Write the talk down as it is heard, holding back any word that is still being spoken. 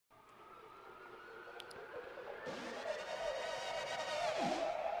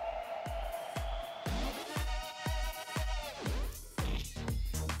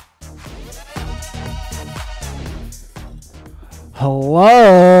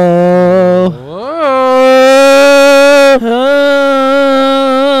Hello. Hello.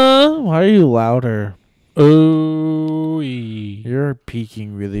 Why are you louder? Ooh-wee. You're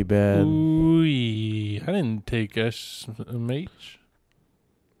peaking really bad. Ooh-wee. I didn't take SMH.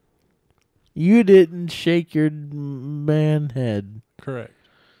 You didn't shake your man head. Correct.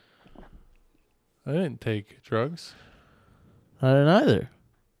 I didn't take drugs. I didn't either.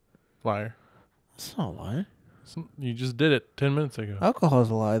 Liar. That's not a lie. You just did it 10 minutes ago. Alcohol's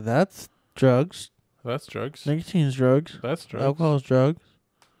a lie. That's drugs. That's drugs. Nicotine's drugs. That's drugs. Alcohol's drugs.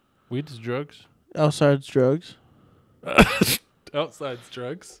 Weed's drugs. Outside's drugs. Outside's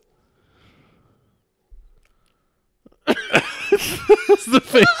drugs. That's the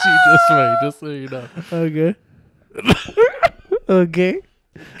face you just made, just so you know. Okay. Okay.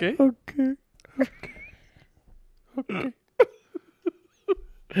 Okay? Okay. Okay.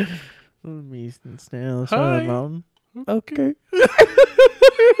 Me stand on the side of the mountain. Okay.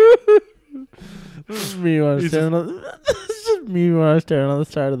 This is me when I stand on. This is me when I stand on the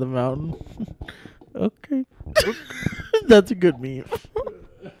side of the mountain. Okay. That's a good meme. It's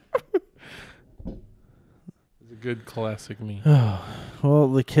a good classic meme. Well,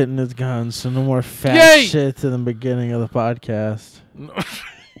 the kitten is gone, so no more fat Yay! shit to the beginning of the podcast.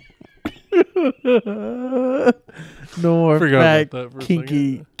 No more fat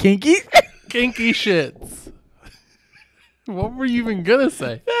kinky. Kinky? Kinky shits. What were you even gonna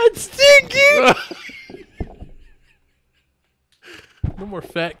say? That's stinky! No more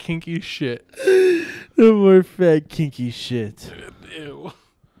fat kinky shit. No more fat kinky shit. Ew.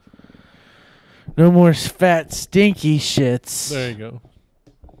 No more fat stinky shits. There you go.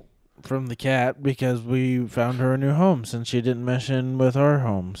 From the cat, because we found her a new home since she didn't mesh in with our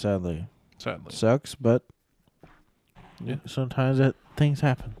home, sadly. Sucks, but yeah, sometimes things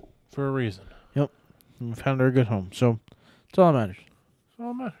happen. For a reason. Yep. We found her a good home, so it's all that matters. It's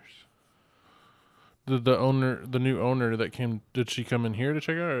all that matters. Did the new owner that came, did she come in here to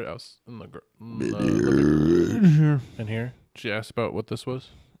check out, or else in the in here? She asked about what this was?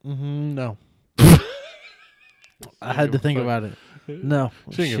 No. I had to think about it. No,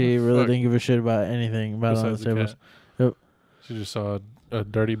 she really didn't give a shit about anything about on the tables. Yep. She just saw a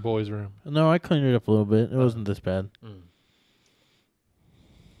dirty boy's room. No, I cleaned it up a little bit. It wasn't this bad.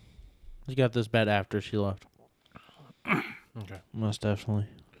 She got this bad after she left. Okay. Most definitely.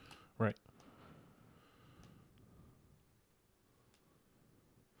 Right.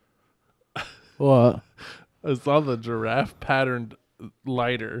 What? I saw the giraffe patterned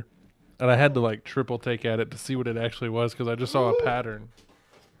lighter, and I had to like triple take at it to see what it actually was because I just saw a pattern.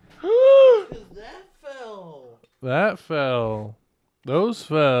 That fell. That fell. Those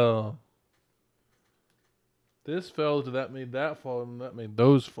fell. This fell, so that made that fall, and that made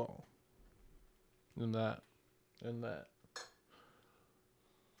those fall. And that. And that.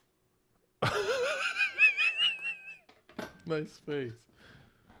 Nice face.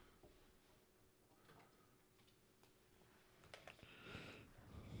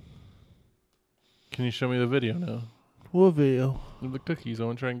 Can you show me the video now? What video? Of the cookies. I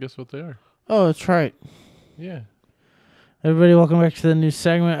want to try and guess what they are. Oh, that's right. Yeah. Everybody, welcome back to the new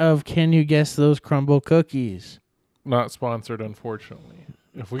segment of Can You Guess Those Crumble Cookies? Not sponsored, unfortunately.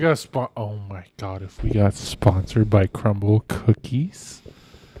 If we got oh my god, if we got sponsored by Crumble Cookies.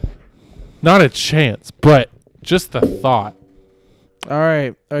 Not a chance, but just the thought. All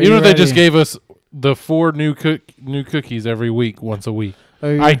right. You know they just gave us the 4 new cookies every week, once a week.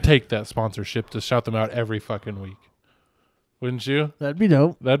 I'd take that sponsorship to shout them out every fucking week. Wouldn't you? That'd be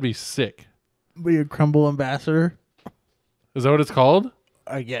dope. That'd be sick. Be a Crumble ambassador. Is that what it's called?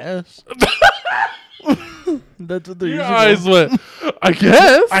 I guess. That's what they're Your using. eyes went, I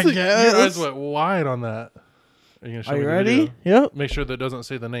guess. I guess. Your eyes went wide on that. Are you, Are you ready? Yep. Make sure that doesn't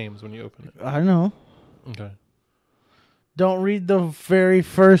say the names when you open it. I know. Okay. Don't read the very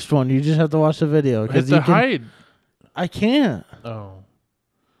first one. You just have to watch the video. Hit the hide. I can't. Oh.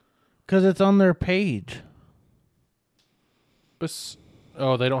 Because it's on their page.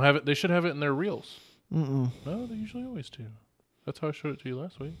 Oh, they don't have it. They should have it in their reels. Mm-mm. No, they usually always do. That's how I showed it to you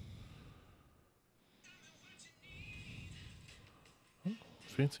last week. Oh,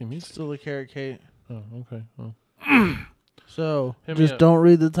 fancy music. Still a carrot cake. Oh, okay. Well. So, just don't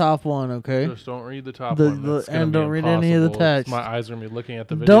read the top one, okay? Just don't read the top one. And don't read any of the text. My eyes are going to be looking at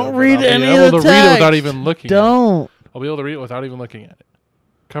the video. Don't read any of the text. I'll be able to read it without even looking at it. Don't. I'll be able to read it without even looking at it.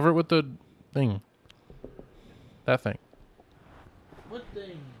 Cover it with the thing. That thing. What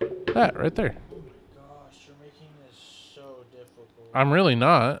thing? That right there. Oh my gosh, you're making this so difficult. I'm really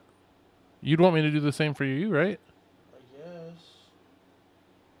not. You'd want me to do the same for you, right? I guess.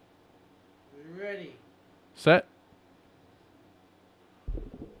 Are you ready? Set.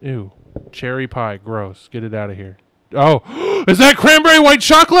 Ew. Cherry pie. Gross. Get it out of here. Oh, is that cranberry white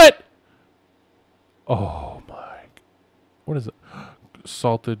chocolate? Oh my. What is it?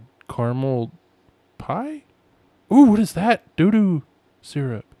 Salted caramel pie? Ooh, what is that? Doo-doo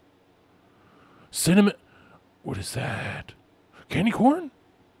syrup. Cinnamon. What is that? Candy corn?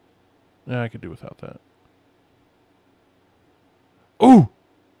 Yeah, I could do without that. Ooh.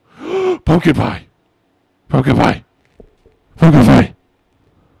 Pumpkin pie. Pumpkin pie. Pumpkin pie.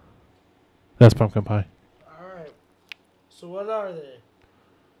 That's pumpkin pie. Alright. So what are they?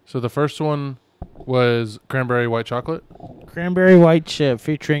 So the first one was cranberry white chocolate. Cranberry white chip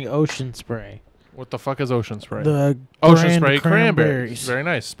featuring ocean spray. What the fuck is ocean spray? The ocean brand spray cranberries. cranberries. Very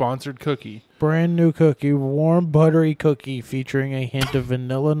nice. Sponsored cookie. Brand new cookie, warm buttery cookie featuring a hint of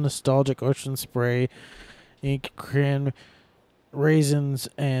vanilla nostalgic ocean spray, ink, raisins,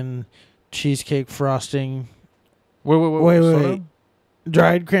 and cheesecake frosting. Wait.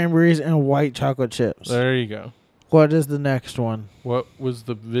 Dried cranberries and white chocolate chips. There you go. What is the next one? What was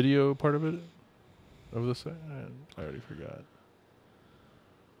the video part of it? Of this? I already forgot.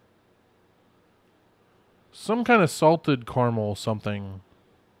 Some kind of salted caramel something.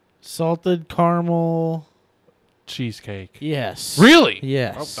 Salted caramel Cheesecake. Yes. Really?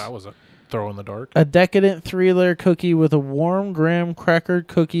 Yes. Oh, that was a throw in the dark. A decadent 3-layer cookie with a warm graham cracker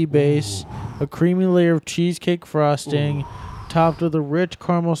cookie base, a creamy layer of cheesecake frosting, topped with a rich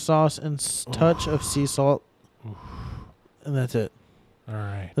caramel sauce and touch of sea salt. And that's it. All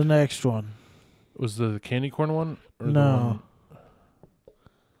right. The next one. Was the candy corn one? Or No. The one?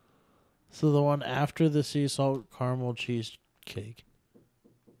 So the one after the sea salt caramel cheesecake.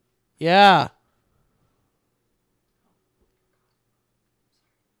 Yeah.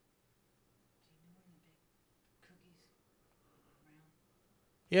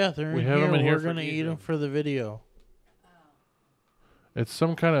 Yeah, they're We in have here. them in here We're for going to eat eating. them for the video. It's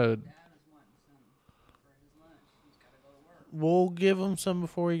some kind of... We'll give him some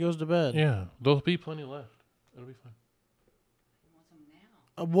before he goes to bed. Yeah. There'll be plenty left. It'll be fine.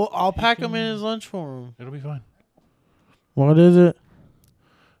 I'll pack him in his lunch for him. It'll be fine. What is it?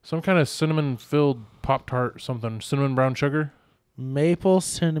 Some kind of cinnamon-filled Pop-Tart something. Cinnamon brown sugar? Maple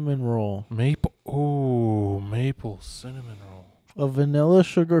cinnamon roll. Maple. Oh, maple cinnamon roll. A vanilla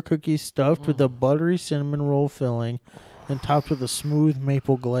sugar cookie stuffed with a buttery cinnamon roll filling and topped with a smooth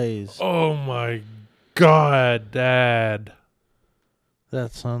maple glaze. Oh, my God, Dad.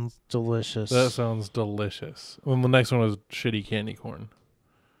 That sounds delicious. That sounds delicious. Well, the next one was shitty candy corn.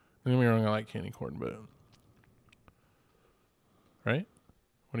 Don't get me wrong, I like candy corn, but... Right?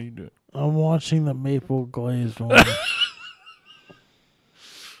 What are you doing? I'm watching the maple glazed one.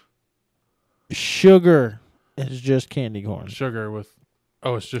 Sugar is just candy corn. Sugar with...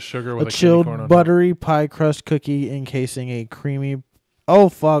 Oh, it's just sugar with A a candy corn on chilled top. buttery pie crust cookie encasing a creamy... Oh,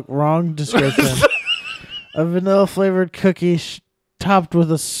 fuck. Wrong description. A vanilla-flavored cookie topped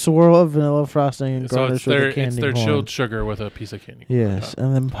with a swirl of vanilla frosting and So garnished with a candy it's their corn. chilled sugar with a piece of candy corn. Yes,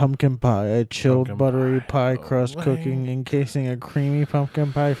 and then pumpkin pie, a chilled Pumpkin buttery pie. pie crust Oh, cooking, man. encasing a creamy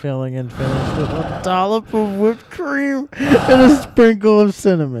pumpkin pie filling and finished with a dollop of whipped cream and a sprinkle of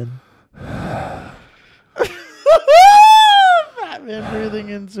cinnamon. Batman breathing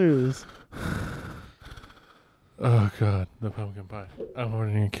ensues. Oh, God. The pumpkin pie. I'm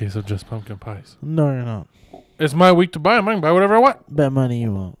ordering a case of just pumpkin pies. No, you're not. It's my week to buy them. I can buy whatever I want. Bet money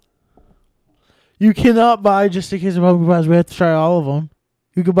you won't. You cannot buy just a case of pumpkin pies. We have to try all of them.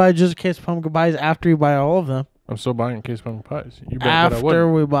 You could buy just a case of pumpkin pies after you buy all of them. I'm still buying a case of pumpkin pies. You bet that I After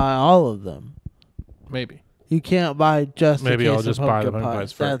wouldn't. we buy all of them. Maybe. You can't buy just Maybe a case I'll of just buy the pumpkin pumpkin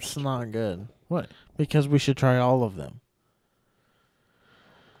pies. pies That's first. not good. What? Because we should try all of them.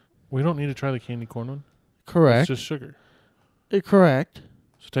 We don't need to try the candy corn one. Correct. It's just sugar. Correct.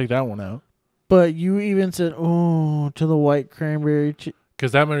 So take that one out. But you even said, "Oh," to the white cranberry.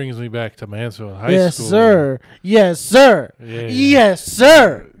 Because that brings me back to Mansfield High Yes, School. sir. Yes, sir. Yeah. Yes,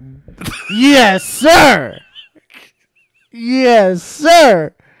 sir. Yes, sir. Yes,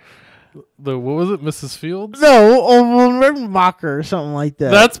 sir. What was it, Mrs. Fields? No, Redenbacher or something like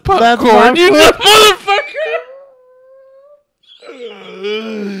that. That's popcorn, you motherfucker!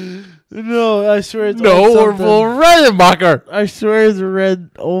 No, I swear it's No, something. Orville Redenbacher. I swear it's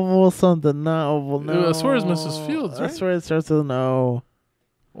red oval something, not oval. No, I swear it's Mrs. Fields, I right? swear it starts with an O.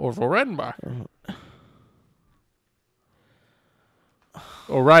 Orville Redenbacher.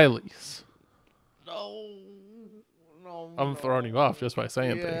 O'Reilly's. No. I'm throwing you off just by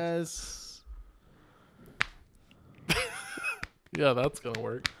saying things. Yes. Yeah, that's going to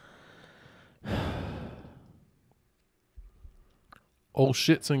work. Old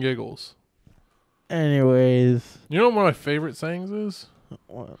shits and giggles. Anyways, You know what one of my favorite sayings is?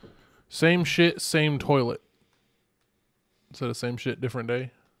 What? Same shit, same toilet. Instead of same shit, different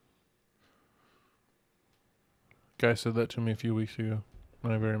day. Guy said that to me a few weeks ago,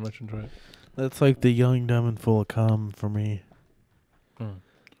 and I very much enjoy it. That's like the young, dumb, and full of cum for me. Hmm.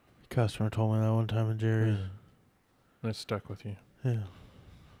 Customer told me that one time in Jerry's. And it stuck with you. Yeah.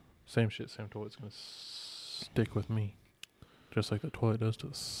 Same shit, same toilet's gonna stick with me. Just like the toilet does to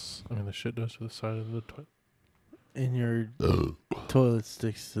the shit does to the side of the toilet. And your toilet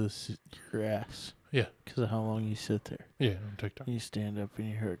sticks to your ass. Yeah. Because of how long you sit there. Yeah, on TikTok. You stand up and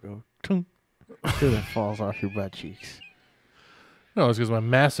you hear it go, tunk, until it falls off your butt cheeks. No, it's because my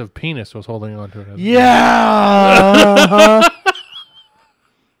massive penis was holding on to it. Yeah!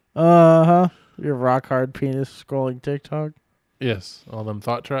 Uh-huh. Your rock hard penis scrolling TikTok. Yes, all them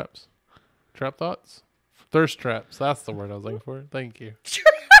thought traps. Trap thoughts? Thirst traps. That's the word I was looking for. Thank you.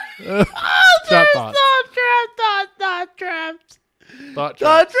 Trap thoughts. Thought traps. Thought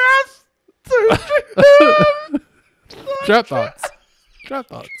traps. Trap thoughts. Trap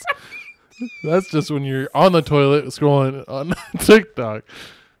thoughts. That's just when you're on the toilet scrolling on TikTok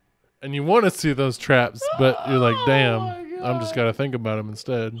and you want to see those traps, but you're like, damn, I'm just got to think about them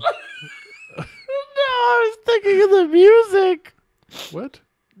instead. No, I was thinking of the music. What?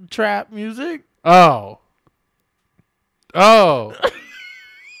 Trap music. Oh.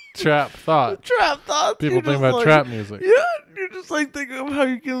 Trap thought. Trap thoughts. People think about trap music. Yeah, you're just like thinking of how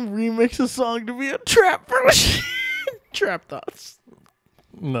you can remix a song to be a trap version. Trap thoughts.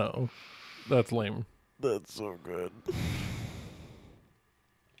 No. That's lame. That's so good.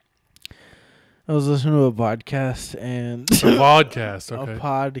 I was listening to a podcast and A vodcast, okay. a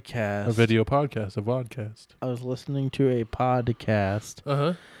podcast. A video podcast, a vodcast. I was listening to a podcast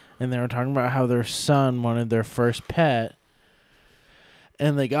Uh-huh. and they were talking about how their son wanted their first pet.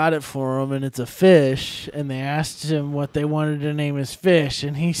 And they got it for him, and it's a fish. And they asked him what they wanted to name his fish,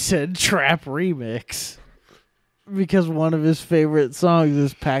 and he said Trap Remix. Because one of his favorite songs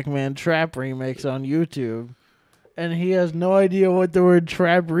is Pac-Man Trap Remix on YouTube. And he has no idea what the word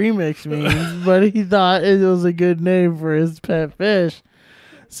Trap Remix means, but he thought it was a good name for his pet fish.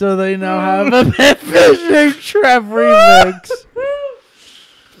 So they now have a pet fish named Trap Remix.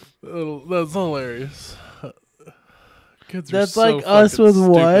 That's hilarious. Kids are That's so like us with fucking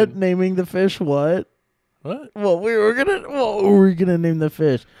what? stupid. Naming the fish what? What? What were we gonna name the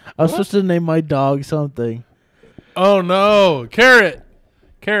fish? I was supposed to name my dog something. Oh, no. Carrots.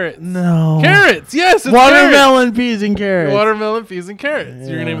 No. Carrots. Yes, it's Watermelon, peas, and carrots. Watermelon, peas, and carrots. Yeah.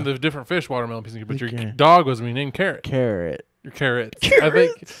 You're going to name the different fish watermelon, peas, and carrots. But your Okay. dog was going to be named Carrot. Carrot. Your carrots.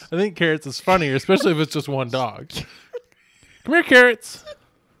 Carrots. I think carrots is funnier, especially if it's just one dog. Come here, carrots.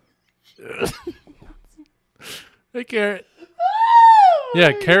 Hey, carrot.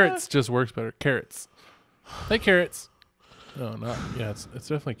 Yeah, carrots just works better. Carrots. Hey, carrots. No, not. Yeah, it's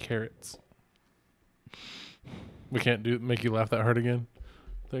definitely carrots. We can't make you laugh that hard again.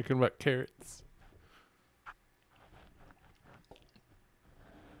 Thinking about carrots.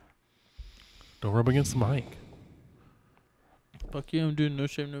 Don't rub against the mic. Fuck you! I'm doing No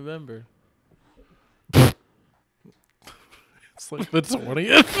Shame November. It's like the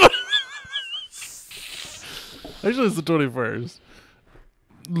 20th. Actually, it's the 21st.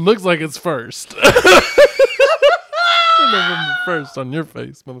 Looks like it's first. November 1st on your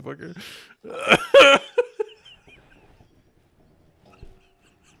face, motherfucker.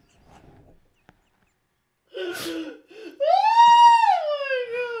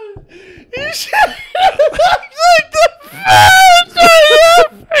 You should have like the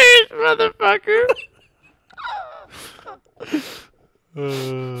face on your face, motherfucker.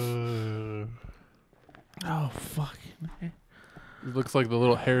 Oh, fucking. It looks like the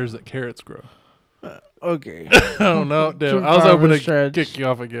little hairs that carrots grow. Okay. Oh, no. Damn. Too I was far of hoping a to stretch. kick you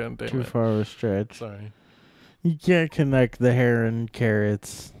off again. Damn Too it. far of a stretch. Sorry. You can't connect the hair and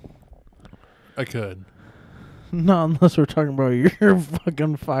carrots. I could. Not unless we're talking about your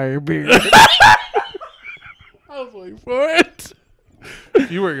fucking fire beard. I was waiting for it.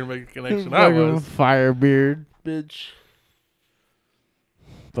 You weren't going to make a connection. I Fucking was. fire beard, bitch.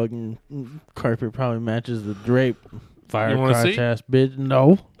 Fucking carpet probably matches the drape. Fire You wanna crotch see? ass bitch.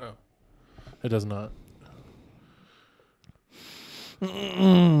 No. It does not.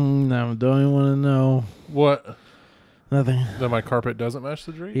 No, don't even want to know. What? Nothing. That my carpet doesn't match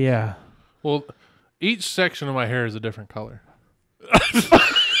the drape? Yeah. Well, each section of my hair is a different color.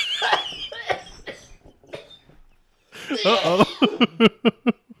 Uh-oh.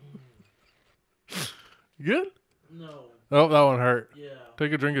 Good? No. Oh, that one hurt. Yeah.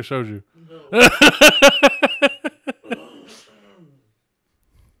 Take a drink of shoju. No.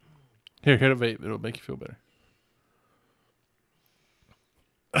 Here, hit a vape. It'll make you feel better.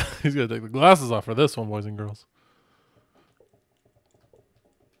 He's gonna take the glasses off for this one, boys and girls.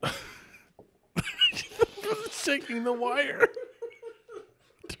 Shaking the wire.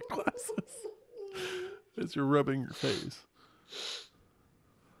 With your glasses. As you're rubbing your face.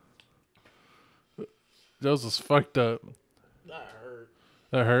 Joseph's fucked up. That hurt.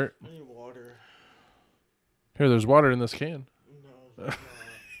 That hurt? I need water. Here, there's water in this can. No, it's not.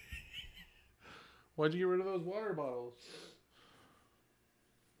 Why'd you get rid of those water bottles?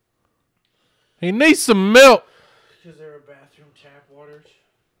 He needs some milk. Because they were bathroom tap waters.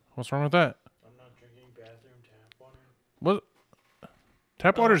 What's wrong with that? I'm not drinking bathroom tap water. What?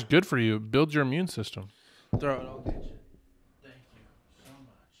 Tap water's good for you. It builds your immune system. Throw it, I'll get you. Thank you so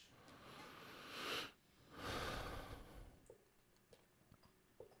much.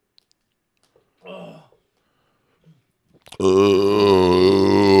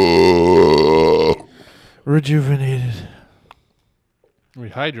 Rejuvenated.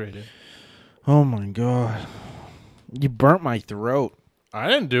 Rehydrated. Oh my god. You burnt my throat. I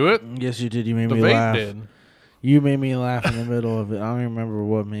didn't do it. Yes, you did. You made The me vape laugh. did. You made me laugh in the middle of it. I don't even remember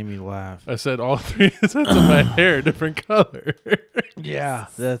what made me laugh. I said all 3 sets of my hair different color. Yeah,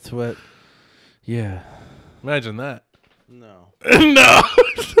 that's what. Yeah. Imagine that. No. No.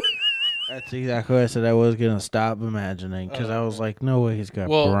 That's exactly what I said I was going to stop imagining. Because I was like, no way he's got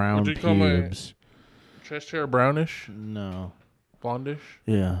brown would you call my pubes. chest hair brownish? No. Blondish?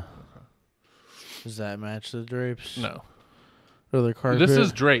 Yeah. Does that match the drapes? No. Or the carpet? This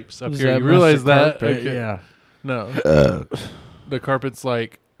is drapes up Does here. that You match realize the that? carpet? Okay. Yeah. No. The carpet's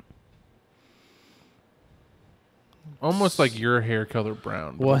like almost like your hair color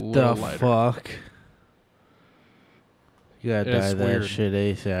brown. But What a the little lighter. fuck? You gotta It's dye that weird. shit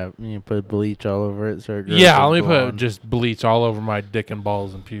ASAP. You put bleach all over it so it grows Yeah, some let me put blonde. just bleach all over my dick and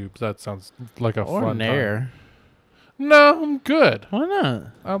balls and pubes. That sounds like a Or fun nair. time. No, I'm good. Why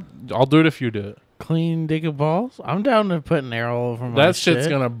not? I'll do it if you do it. Clean dick and balls? I'm down to put nair all over my That shit's shit.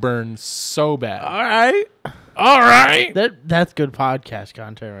 gonna burn so bad. All right. All right. That's good podcast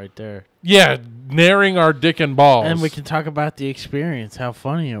content right there. Yeah, nairing our dick and balls. And we can talk about the experience, how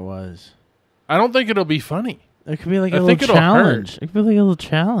funny it was. I don't think it'll be funny. It could be like I a think little it'll challenge. It could be like a little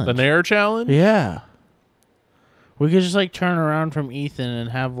challenge. The nair challenge? Yeah. We could just like turn around from Ethan and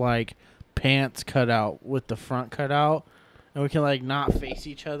have like pants cut out with the front cut out. And we can like not face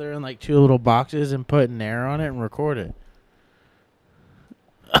each other in like 2 little boxes and put nair on it and record it.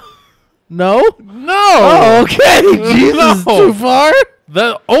 No? No. Oh, okay. Jesus, No. too far?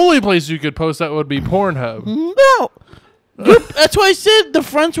 The only place you could post that would be Pornhub. No. That's why I said the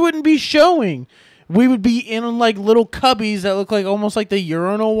fronts wouldn't be showing. We would be in like little cubbies that look like almost like the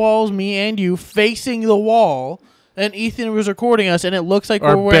urinal walls, me and you, facing the wall. And Ethan was recording us, and it looks like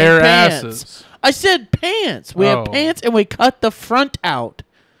Our we're wearing bare pants. asses. I said pants. We have Oh. pants, and we cut the front out.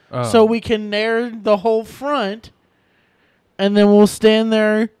 Oh. So we can nair the whole front, and then we'll stand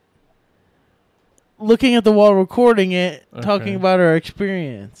there looking at the wall, recording it, talking Okay. about our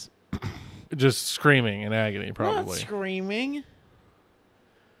experience. Just screaming in agony, Not probably. screaming.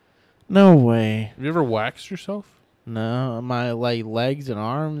 No way. Have you ever waxed yourself? No, my like legs and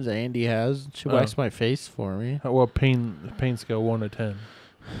arms, Andy has. She Oh. waxed my face for me. What pain scale 1 to 10?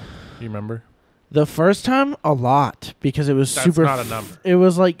 Do you remember? The first time, a lot because it was That's super. not a number. It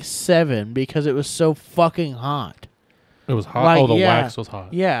was like 7 because it was so fucking hot. It was hot. Like, The yeah. wax was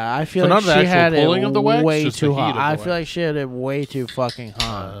hot. Yeah, I feel So like not the she actual had pulling it of the wax, way just the too heat hot. of the I feel wax. like she had it way too fucking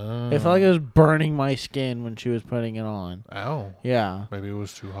hot. It felt like it was burning my skin when she was putting it on. Ow. Yeah. Maybe it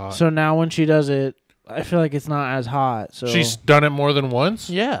was too hot. So now when she does it, I feel like it's not as hot. So She's done it more than once?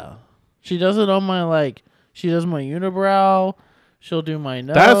 yeah, she does it on my like. She does my unibrow. She'll do my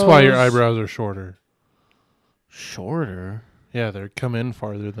nose. That's why your eyebrows are shorter. Shorter? Yeah, they come in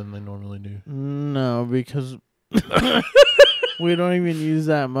farther than they normally do. No, because we don't even use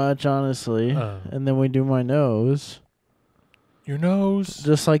that much, honestly. And then we do my nose. Your nose?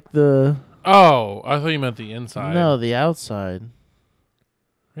 Just like the... Oh, I thought you meant the inside. No, the outside.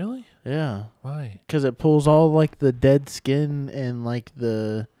 Really? Yeah. Why? Because it pulls all like the dead skin and like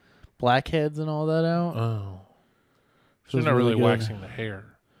the blackheads and all that out. Oh. So Feels you're not really good. waxing the hair.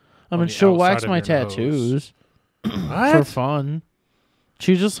 I on mean, the she'll outside wax of my your nose. tattoos. For What? fun.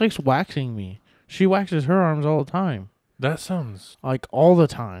 She just likes waxing me. She waxes her arms all the time. That sounds Like all the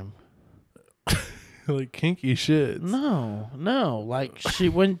time. like kinky shit. No. Like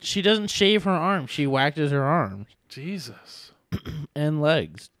when she doesn't shave her arms, she waxes her arms Jesus. and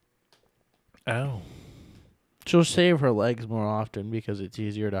legs. Ow. She'll shave her legs more often because it's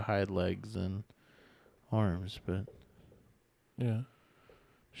easier to hide legs than arms, but Yeah.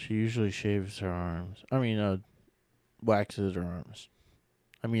 she usually shaves her arms. I mean, waxes her arms.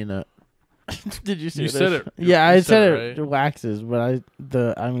 I mean, did you say You this? said it. Yeah, You I said it. right. Waxes, but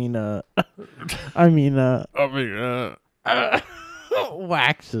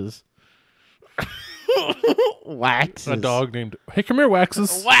waxes. Waxes. A dog named. Hey, come here,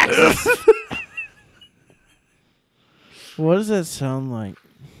 Waxes. Waxes. What does that sound like?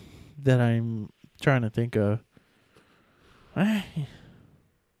 That I'm trying to think of. Waxes.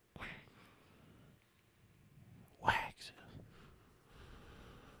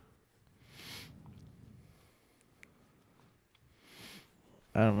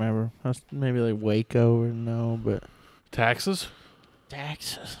 I don't remember. That's maybe like Waco or no, but Taxes?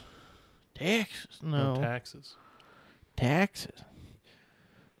 taxes. Taxes. No. taxes. Taxes.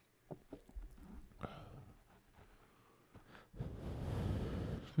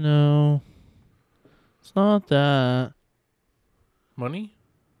 No. It's not that. Money?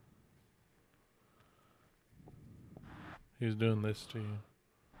 He's doing this to you.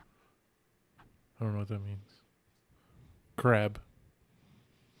 I don't know what that means. Crab.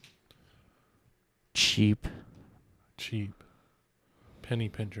 Cheap. Cheap. Penny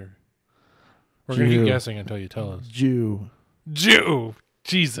pincher. We're going to keep guessing until you tell us. Jew. Jew!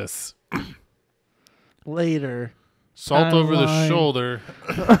 Jesus. Later. Salt over the Timeline. shoulder.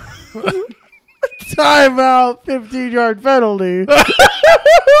 Timeout. 15-yard penalty.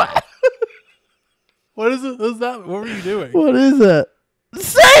 What is it? What is that? What were you doing? What is it?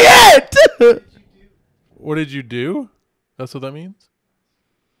 Say it! What did you do? That's what that means?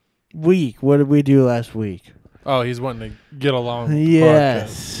 Week. What did we do last week? Oh, he's wanting to get along with the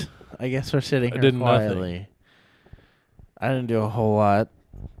Yes. I guess we're sitting I here did quietly. nothing. I didn't do a whole lot.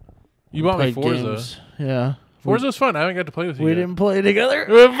 You bought me Played Forza. games. Yeah. Forza's fun. I haven't got to play with you We yet. didn't play together.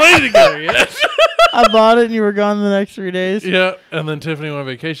 We haven't played together yet. I bought it and you were gone the next 3 days. Yeah, and then Tiffany went on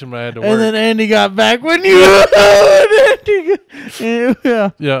vacation, but I had to work. And then Andy got back when you.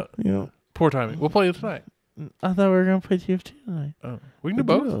 Yeah. Yeah, Yeah. poor timing. We'll play it tonight. I thought we were gonna play TFT tonight. Oh, we can do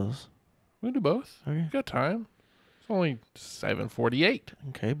both. Duels. We can do both. Okay. We got time. It's only 7:48.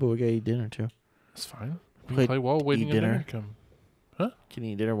 Okay, but we gotta eat dinner too. That's fine. We Play- can play while waiting eat on dinner dinner. to come. Can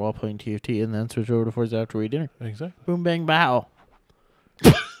eat dinner while playing TFT and then switch over to Forza after we eat dinner. Exactly. Boom bang bow.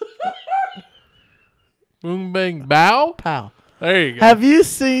 Boom bang bow. Pow. There you go. Have you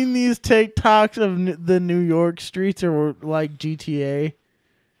seen these TikToks of the New York streets or like GTA?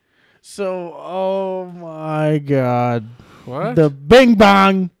 So, oh my God. What? The bing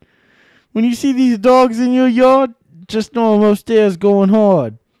bong. When you see these dogs in your yard, just know I'm upstairs going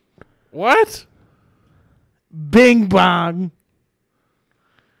hard. What? Bing bong.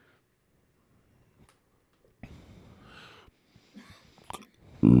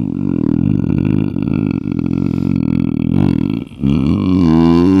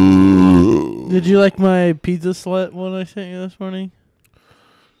 Did you like my pizza slut one I sent you this morning?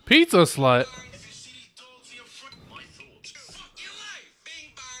 Pizza slut.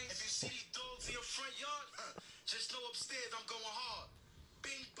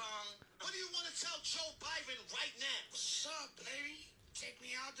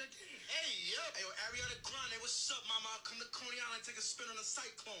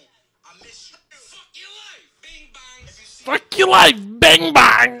 Fuck your life, bang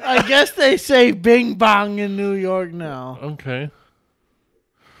bang. I guess they say bing bong in New York now. Okay.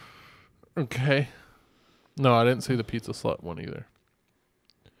 Okay. No, I didn't see the pizza slut one either.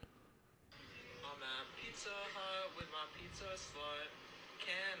 I'm at Pizza Hut with my pizza slut.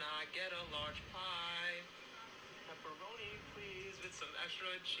 Can I get a large pie? Pepperoni, please, with some extra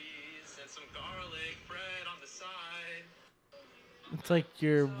cheese and some garlic bread on the side. It's like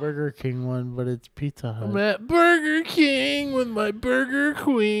your Burger King one, but it's Pizza Hut. I'm at Burger King with my Burger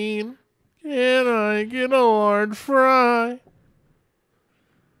Queen. Can I get a large fry?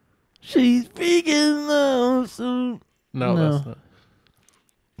 She's vegan though, so No, No. that's not.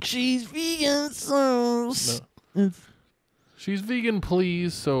 she's vegan, so it's She's vegan,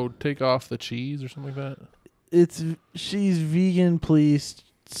 please, so take off the cheese or something like that. it's she's vegan. Please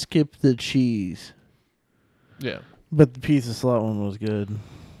skip the cheese. Yeah. But the pizza slut one was good.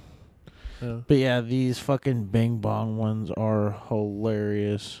 Yeah. But yeah, these fucking bing bong ones are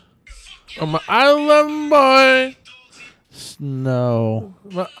hilarious. I'm an island boy. No.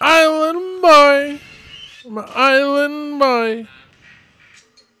 I'm an island boy. I'm an island boy.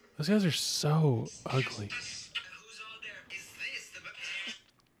 Those guys are so ugly.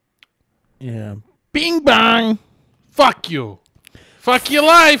 Yeah. Bing bong. Fuck you. Fuck your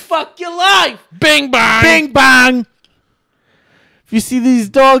life. Fuck your life. Bing bang. Bing bong. If you see these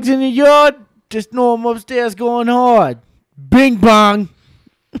dogs in your yard, just know I'm upstairs going hard. Bing bong.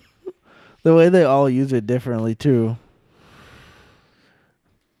 The way they all use it differently too.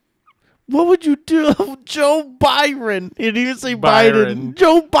 What would you do? Joe Byron. He didn't even say Byron. Biden.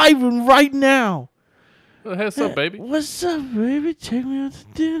 Joe Byron right now. What's up, baby? What's up, baby? Take me out to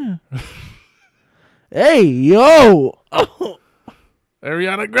dinner. Hey, yo. Oh.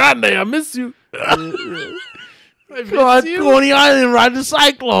 Ariana Grande, I miss you. I miss Go on you. Coney Island, ride the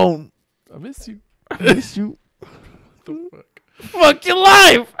cyclone. I miss you. I miss you. What the fuck? Fuck your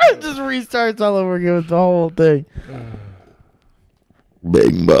life. It just restarts all over again with the whole thing.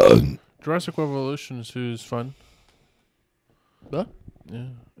 Bing bong. Jurassic World Evolutions 2 is fun. Huh? Yeah,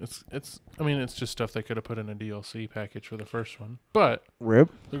 it's just stuff they could have put in a DLC package for the first one. But Rip.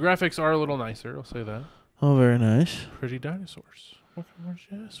 the graphics are a little nicer, I'll say that. Oh, very nice. Pretty dinosaurs. What more did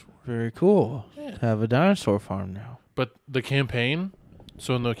you ask for? Very cool. Yeah. Have a dinosaur farm now. But the campaign,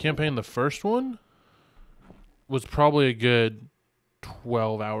 so in the campaign, the first one was probably a good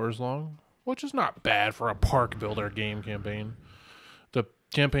 12 hours long, which is not bad for a park builder game campaign. The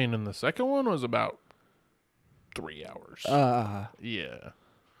campaign in the second one was about 3 hours. Yeah.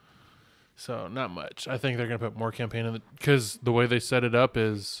 So not much. I think they're going to put more campaign in because the way they set it up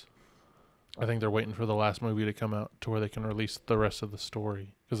is I think they're waiting for the last movie to come out to where they can release the rest of the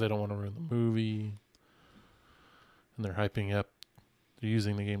story because they don't want to ruin the movie. And they're hyping up. They're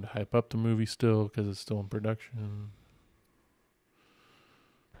using the game to hype up the movie still because it's still in production.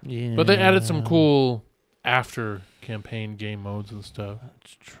 Yeah. But they added some cool after campaign game modes and stuff.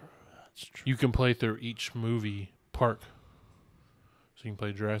 That's true. That's true. You can play through each movie park. So you can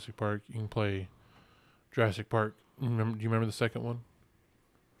play Jurassic Park. You can play Jurassic Park. Do you remember the second one?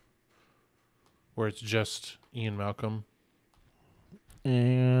 Where it's just Ian Malcolm.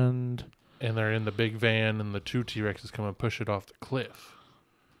 And they're in the big van and the two T-Rexes come and push it off the cliff.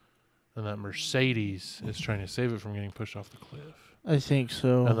 And that Mercedes is trying to save it from getting pushed off the cliff. I think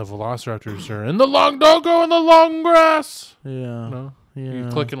so. And the Velociraptors are in the long doggo in the long grass. Yeah. No? Yeah.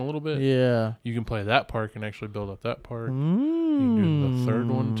 You're clicking a little bit. Yeah. You can play that park and actually build up that park. Mm. You can do the third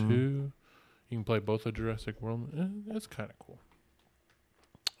one too. You can play both of Jurassic World. It's kind of cool.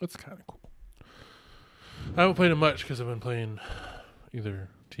 It's kind of cool. I haven't played it much because I've been playing either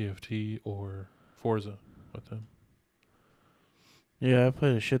TFT or Forza with them. Yeah, I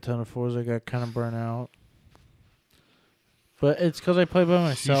played a shit ton of Forza. I got kind of burnt out. But it's because I play by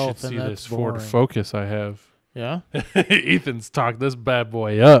myself. You should see and this that's boring. Ford Focus I have. Yeah? Ethan's talked this bad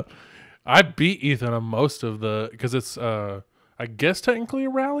boy up. I beat Ethan on most of the because it's I guess technically a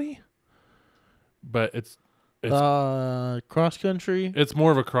rally, but it's cross country. it's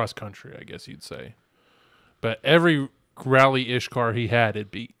more of a cross country, I guess you'd say. But every rally-ish car he had, it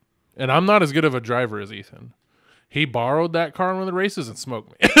beat. And I'm not as good of a driver as Ethan. He borrowed that car in one of the races and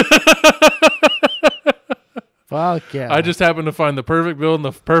smoked me. Fuck yeah! I just happened to find the perfect build and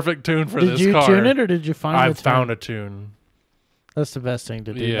the perfect tune for this car. Did you tune it or did you find? I found a tune. That's the best thing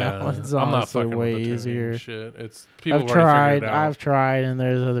to do. Yeah, now. It's I'm not honestly fucking way with the easier. shit. It's people I've have already tried. figured it out. I've tried, and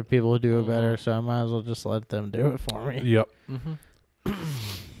there's other people who do it better. So I might as well just let them do it for me. Yep. Mm-hmm.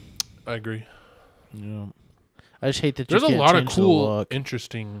 I agree. Yeah. I just hate that There's you a can't lot of change the cool, look.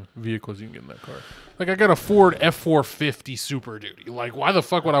 interesting vehicles you can get in that car. Like I got a Ford F450 Super Duty. Like why the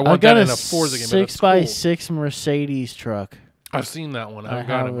fuck would I I want got that a in a Forza game? But that's 6x6 Mercedes truck. I've seen that one. I I haven't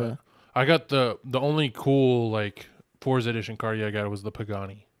got it. have But I got the only cool like Forza edition car I got was the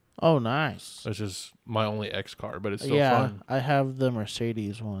Pagani, Oh, nice. which is my only X car, but it's still Yeah, fun. I have the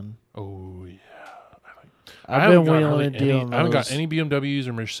Mercedes one. Oh yeah. I've haven't been got wheeling really and dealing. I haven't got those any BMWs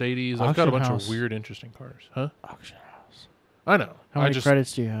or Mercedes. I've got a Auction bunch house. of weird, interesting cars. Huh? auction house. I know. How I many just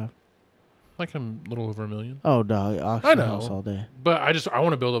credits do you have? like a little over 1 million. Oh, dog, I auction know. house all day. But I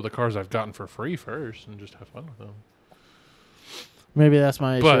want to build up the cars I've gotten for free first and just have fun with them. Maybe that's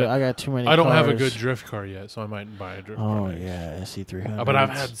my issue. But I got too many. I don't have a cars. good drift car yet, so I might buy a drift car. Oh next. yeah, SC300. But I've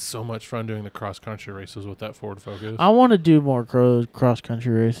had so much fun doing the cross country races with that Ford Focus. I want to do more cross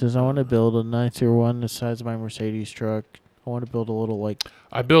country races. I want to build a nicer one the size of my Mercedes truck. I want to build a little like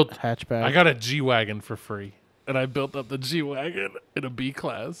I built. hatchback. I got a G wagon for free, and I built up the G wagon in a B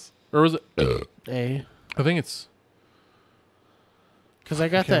class, or was it? A. I think it's. Because I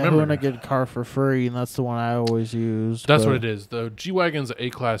got can't that remember. Hoonigan car for free, and that's the one I always used. That's what it is. The G wagon's a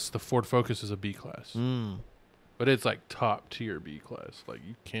class. The Ford Focus is a B class, Mm. but it's like top tier B class. Like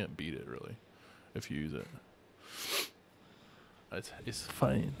you can't beat it really, if you use it. It's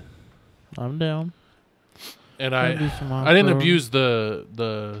fine. I'm down. And I'll do some I didn't off-road abuse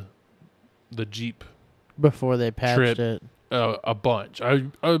the Jeep before they patched trip. it. A bunch. I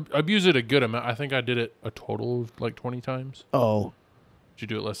abused it a good amount. I think I did it a total of like 20 times. Oh, Did you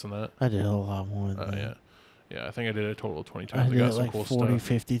do it less than that? I did a lot more than that. Yeah. Yeah, I think I did it a total of 20 I times. I did got it some like cool 40, stuff.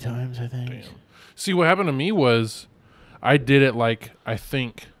 50 times, I think. Damn. See, what happened to me was I did it like, I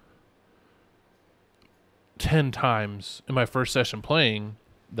think 10 times in my first session playing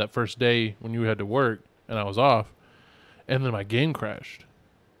that first day when you had to work and I was off. And then my game crashed.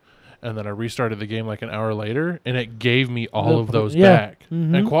 And then I restarted the game like an hour later, and it gave me all of those back.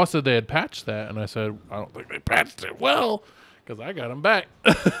 Mm-hmm. And Qua said they had patched that, and I said, I don't think they patched it well, because I got them back.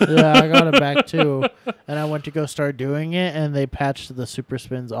 Yeah, I got it back too. And I went to go start doing it, and they patched the super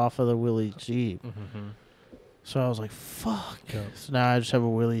spins off of the Willie's Jeep. Mm-hmm. So I was like, fuck. Yeah. So now I just have a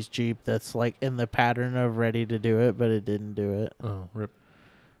Willie's Jeep that's like in the pattern of ready to do it, but it didn't do it. Oh, rip.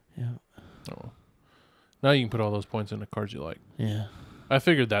 Yeah. Oh, well. Now you can put all those points into cars you like. Yeah. I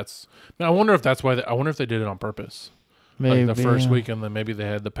figured that's. Now I wonder if that's why. I wonder if they did it on purpose. Maybe. Like the first week, and then maybe they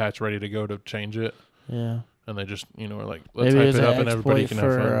had the patch ready to go to change it. Yeah. And they just, were like, let's Maybe hype it up and everybody can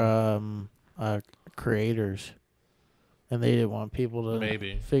have for creators. And they didn't want people to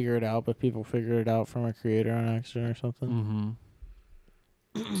Maybe. figure it out, but people figured it out from a creator on accident or something.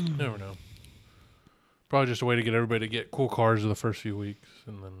 Mm-hmm. Never know. Probably just a way to get everybody to get cool cars the first few weeks,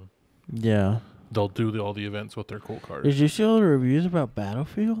 and then Yeah. they'll do all the events with their cool cars. Did you see all the reviews about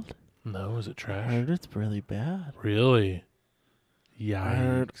Battlefield? No, is it I trash? heard it's really bad. Really? Yeah. I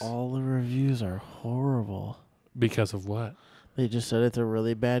heard all the reviews are horrible. Because of what? They just said it's a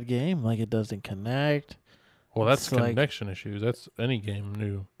really bad game. Like, it doesn't connect. Well, that's It's like- connection issues. That's any game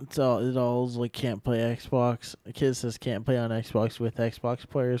new. It all like can't play Xbox. The kid says can't play on Xbox with Xbox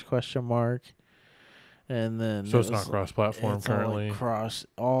players ? And then So it's not cross-platform it's all, like, currently.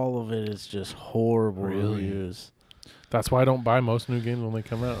 all of it is just horrible Really? reviews. That's why I don't buy most new games when they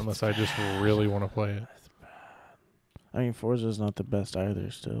come out unless I just really want to play it. I mean, Forza's not the best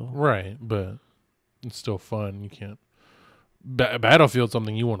either. Still, Right, but it's still fun. You can't. Battlefield's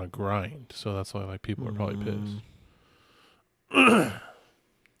something you want to grind, so that's why like people are probably pissed.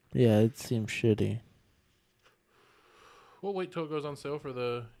 Yeah, it seems shitty. We'll wait till it goes on sale for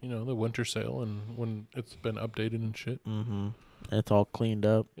the the winter sale and when it's been updated and shit. Mm-hmm. It's all cleaned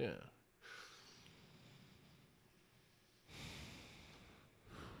up. Yeah.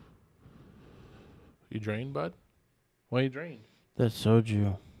 You drained, bud? Why you drained? That soju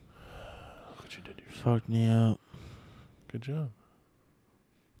Look what you did to yourself. fucked me up. Good job.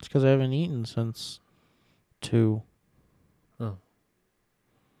 It's because I haven't eaten since 2. Oh.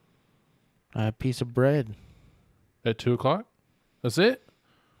 I had a piece of bread. At 2:00? That's it?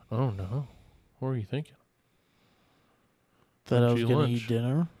 Oh no. What were you thinking? That I What'd was you going to lunch? eat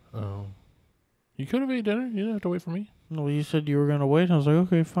dinner. Oh. You could have ate dinner. You didn't have to wait for me. No, you said you were going to wait. And I was like,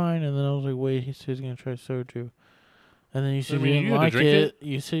 okay, fine. And then I was like, wait, he said he's going to try soju. And then you said mean, you you didn't had to like drink it.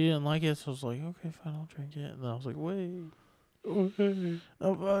 You said you didn't like it. So I was like, okay, fine, I'll drink it. And then I was like, wait. Wait.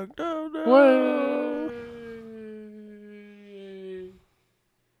 I'm fucked up now. Wait.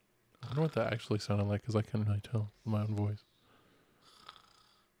 I wonder what that actually sounded like because I couldn't really tell from my own voice.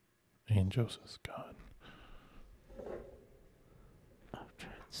 And Joseph's gone. I've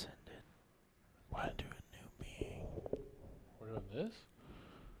transcended. What? Into a new being. We're doing this?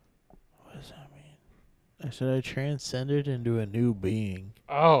 What does that mean? I said I transcended into a new being.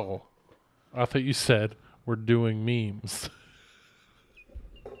 Oh. I thought you said we're doing memes.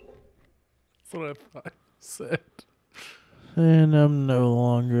 That's what I thought you said. And I'm no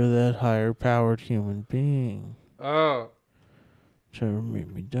longer that higher powered human being. Oh. Trevor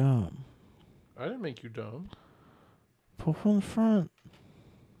made me dumb. I didn't make you dumb. Pull from the front.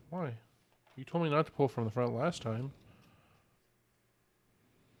 Why? You told me not to pull from the front last time.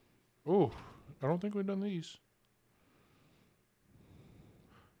 Ooh. I don't think we've done these.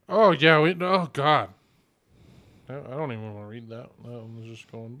 Oh, yeah. Oh, God. I don't even want to read that. That one's just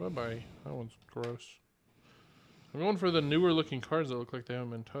going bye-bye. That one's gross. I'm going for the newer looking cards that look like they haven't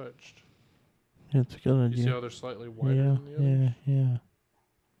been touched. It's a good You see idea. how they're slightly wider Yeah, than the others? yeah.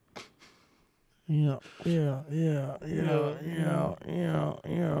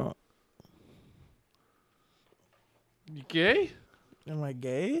 Yeah. You gay? Am I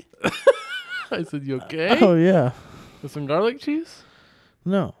gay? I said, you okay? Oh, yeah. With some garlic cheese?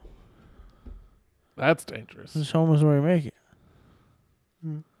 No. That's dangerous. This homo's where we make it.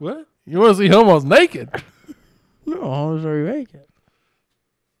 What? You want to see homos naked? No, homo's where we make it.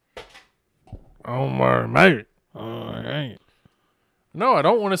 Oh, my mate. Alright. No, I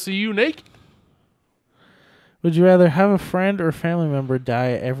don't want to see you naked. Would you rather have a friend or family member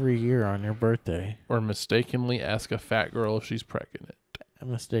die every year on your birthday? Or mistakenly ask a fat girl if she's pregnant. I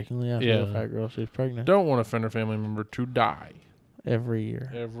mistakenly asked Yeah. a fat girl if she's pregnant. Don't want a friend or family member to die Every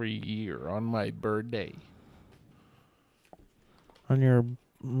year. every year on my birthday. On your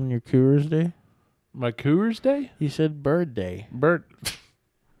Coors Day? My Coors Day? You said bird day. Bird.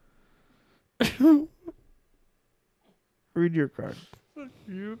 Read your card. Fuck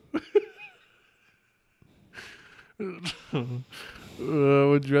you.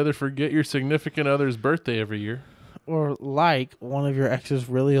 Would you rather forget your significant other's birthday every year? Or like one of your ex's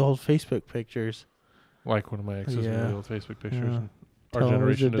really old Facebook pictures. Like one of my ex's Yeah. really old Facebook pictures. Yeah. Our Tell 'em it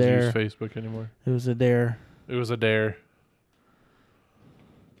was generation a doesn't use dare. Facebook anymore. It was a dare. It was a dare.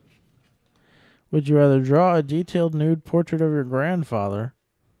 Would you rather draw a detailed nude portrait of your grandfather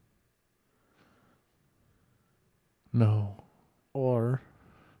No. or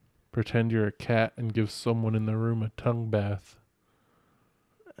Pretend you're a cat and give someone in the room a tongue bath.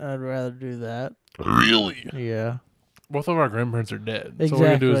 I'd rather do that. Really? Yeah. Both of our grandparents are dead. So all we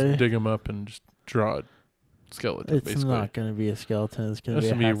can do Exactly. is dig them up and just draw a skeleton, It's basically. not going to be a skeleton. It's going to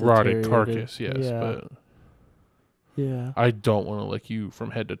It's be going a to be rotted half-deteriorated- carcass, yes. Yeah. But Yeah. I don't want to lick you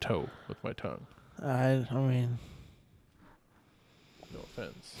from head to toe with my tongue. I mean, No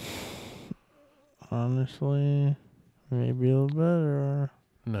offense. honestly, maybe a little better.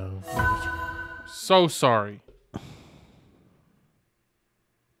 No. So sorry.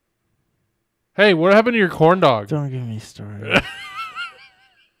 Hey, what happened to your corn dog? Don't get me started.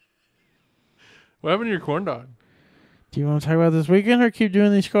 What happened to your corn dog? Do you want to talk about this weekend or keep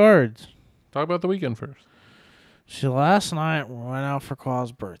doing these cards? Talk about the weekend first. So last night we went out for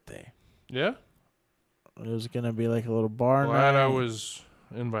Claw's birthday. Yeah? It was going to be like a little bar Glad night. I was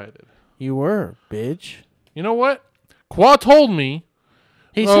invited. You were, bitch. You know what? Qua told me,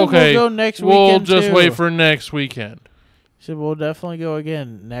 He said okay, we'll go next we'll weekend just too. wait for next weekend. He said we'll definitely go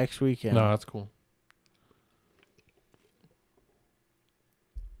again next weekend. No, that's cool.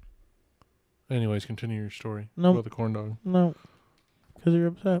 Anyways, continue your story Nope. about the corn dog. No. Because you're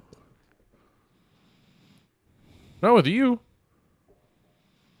upset. Not with you.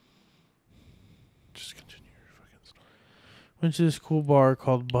 Just continue your fucking story. Went to this cool bar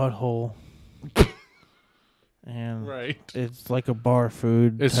called Butthole. And Right. it's like a bar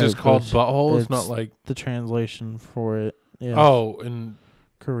food. It's type just called place. butthole. It's It's not like the translation for it. Yeah. oh, in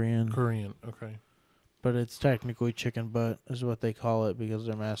Korean. Korean. Okay. But it's technically chicken butt is what they call it because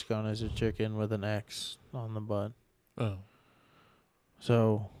their mascot is a chicken with an X on the butt. Oh.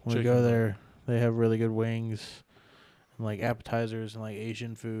 So when we Chicken go butt. there, they have really good wings and like appetizers and like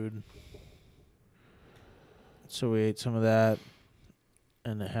Asian food. So we ate some of that.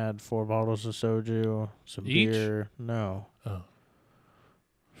 And it had 4 bottles of soju, some Each? beer. No. Oh.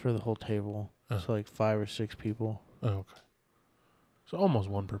 For the whole table. Oh. So like 5 or 6 people. Oh, okay. So almost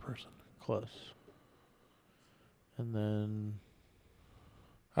one per person. Close. And then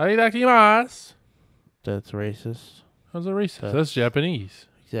Aridakimasu. that's racist. How's it racist? That's- That's Japanese.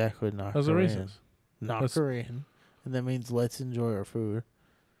 Exactly, not How's it Korean. racist? Not That's- Korean. And that means let's enjoy our food.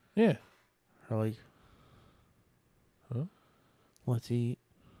 Yeah. Or like, Huh? let's eat.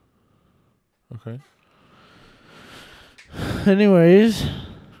 Okay. Anyways,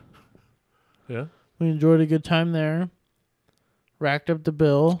 Yeah. we enjoyed a good time there. Racked up the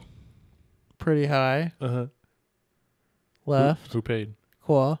bill pretty high. Uh-huh. Left. Who paid?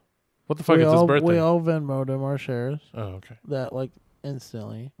 Qua. What the fuck we is all, his birthday? We all Venmo'd him our shares. Oh, okay. That like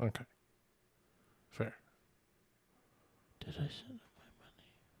instantly. Okay. Fair. Did I send him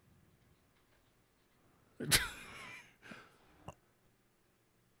my money?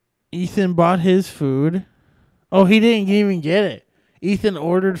 Ethan bought his food. Oh, he didn't even get it. Ethan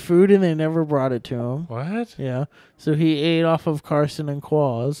ordered food and they never brought it to him. What? Yeah. So he ate off of Carson and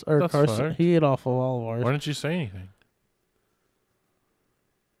Qua's. Or That's Carson. fucked. He ate off of all of ours. Why didn't you say anything?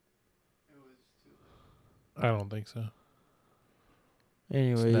 I don't think so.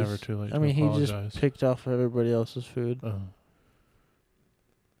 Anyways. It's never too late I to mean, he apologize. just picked off everybody else's food, Oh.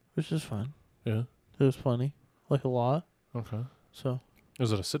 which is fun. Yeah. It was funny. Like a lot. Okay. So,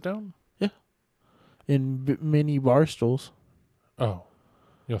 Is it a sit down? in mini bar stools. Oh.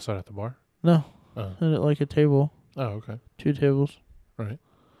 You all sat at the bar? No. Oh. At like a table. Oh, okay. 2 tables. Right.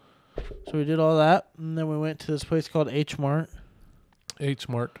 So we did all that, and then we went to this place called H Mart. H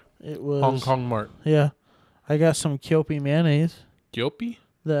Mart. It was Hong Kong Mart. Yeah, I got some Kyopi mayonnaise. Gyopi?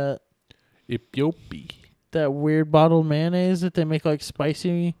 That Ethiopi. weird bottled mayonnaise that they make like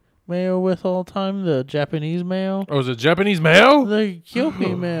spicy mayo with all the time. The Japanese mayo. Oh, is it Japanese mayo? The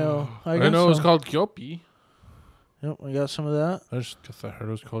Kyopi mayo. I got know it's some. called Gyopi. Yep, I got some of that. I heard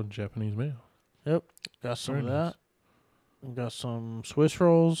it was called Japanese mayo. Yep, got some Very of nice. that. We got some Swiss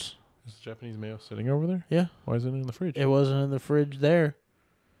rolls. Is the Japanese mayo sitting over there? Yeah. Why is it in the fridge? It wasn't in the fridge there.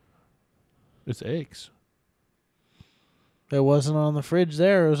 It's eggs. It wasn't on the fridge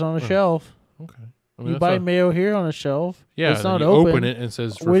there. It was on a Oh. shelf. Okay. I You that's buy not- mayo here on a shelf. Yeah, it's then not you open. open it and it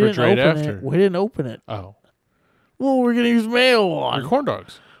says We didn't refrigerate open after. it. We didn't open it. Oh. Well, we're gonna use mayo Your on. corn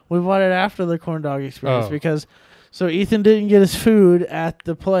dogs. We bought it after the corn dog experience Oh. because So Ethan didn't get his food at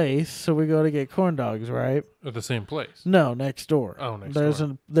the place, so we go to get corn dogs, right? At the same place. No, next door. Oh, next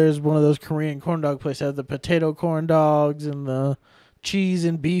door. There's one of those Korean corn dog places that have the potato corn dogs and the cheese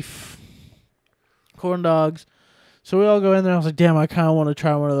and beef corn dogs. So we all go in there. I was like, damn, I kind of want to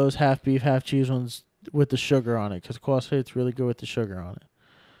try one of those half beef, half cheese ones with the sugar on it because Quas said it's really good with the sugar on it.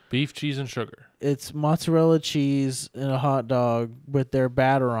 Beef, cheese, and sugar. It's mozzarella cheese and a hot dog with their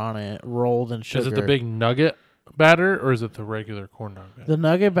batter on it rolled in sugar. Is it the big nugget batter or is it the regular corn dog batter? The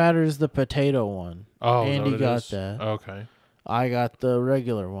nugget batter is the potato one. Oh, Andy got is? that. Okay. I got the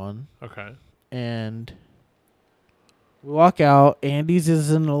regular one. Okay. And we walk out. Andy's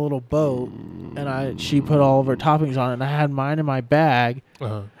is in a little boat, and she put all of her toppings on it. And I had mine in my bag,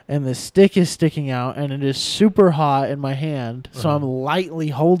 and the stick is sticking out, and it is super hot in my hand. So I'm lightly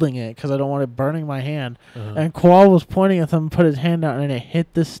holding it because I don't want it burning my hand. And Qual was pointing at them, put his hand out, and it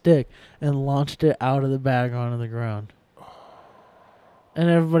hit the stick and launched it out of the bag onto the ground. And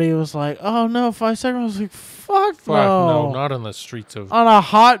everybody was like, "Oh no!" 5 seconds. I was like, "Fuck no, not on the streets of on a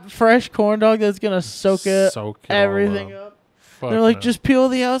hot, fresh corn dog that's gonna soak everything up." They're like, "Just peel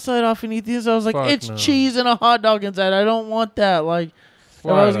the outside off and eat the inside." I was like, "It's cheese and a hot dog inside. I don't want that." Like, if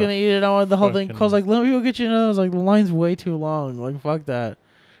I was gonna eat it, I wanted the whole thing. I was like, "Let me go get you another." I was like, "The line's way too long. Like, fuck that."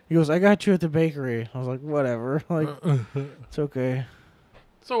 He goes, "I got you at the bakery." I was like, "Whatever. Like, it's okay."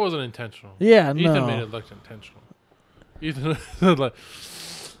 So it wasn't intentional. Yeah, Ethan made it look intentional. Ethan like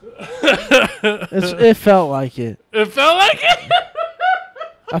it felt like it. It felt like it.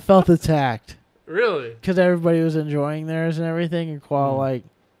 I felt attacked. Really? Because everybody was enjoying theirs and everything, and Qual like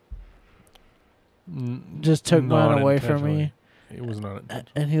just took mine away from me. It was not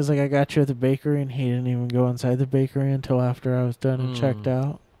intentional. And he was like, "I got you at the bakery," and he didn't even go inside the bakery until after I was done and checked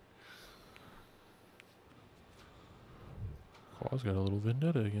out. Qual's got a little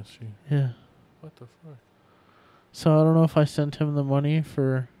vendetta against you. Yeah. What the fuck? So I don't know if I sent him the money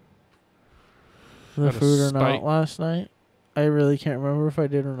for the food or not last night. I really can't remember if I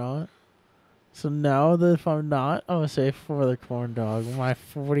did or not. So now that if I'm not, I'm going to say for the corn dog, my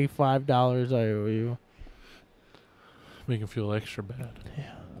 $45 I owe you. Make him feel extra bad.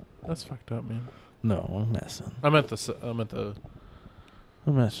 Yeah. That's fucked up, man. No, I'm messing. I'm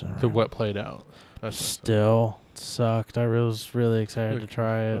messing. The what played out. That's still sucked. I was really excited to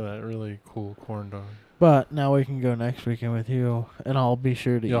try it. That really cool corn dog. But now we can go next weekend with you, and I'll be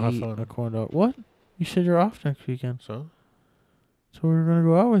sure to eat a corn dog. What? You said you're off next weekend. So we're going to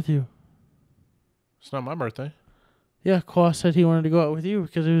go out with you. It's not my birthday. Yeah, Claus said he wanted to go out with you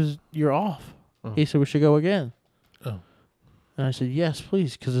because you're off. Oh. He said we should go again. Oh. And I said, yes,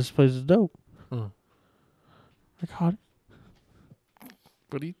 please, because this place is dope. Oh. I caught it.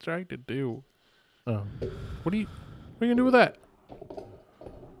 What are you trying to do? Oh. What are you going to do with that? What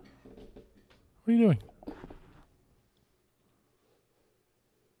are you doing?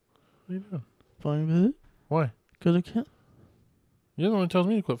 What are you doing? Playing with it. Why? Because I can't. You're the one who tells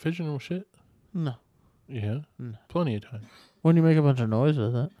me to quit fidgeting with shit. No. Yeah? No. Plenty of time. When you make a bunch of noise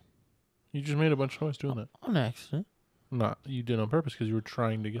with it. You just made a bunch of noise doing that. On accident. Not. You did on purpose because you were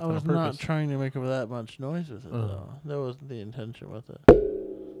trying to get that on purpose. I was not trying to make that much noise with it, though. That wasn't the intention with it.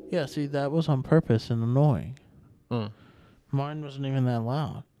 Yeah, see, that was on purpose and annoying. Mine wasn't even that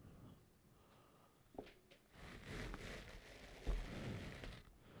loud.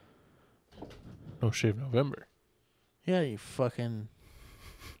 No Shave November. Yeah, you fucking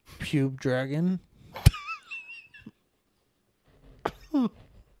pube dragon.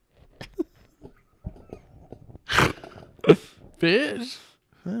 Bitch.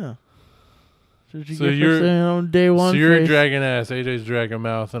 Yeah. So you're on day one. So you're dragging ass. AJ's dragging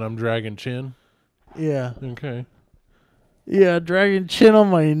mouth, and I'm dragging chin. Yeah. Okay. Yeah, dragging chin on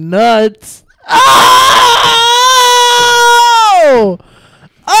my nuts. Oh!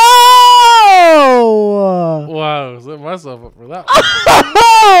 Oh! Wow, I set myself up for that one.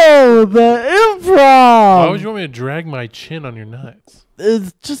 Oh, the improv. Why would you want me to drag my chin on your nuts?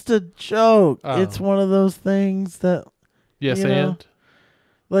 It's just a joke. Oh. It's one of those things that. Yes, and?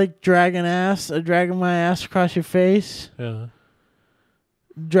 Like dragging my ass across your face. Yeah.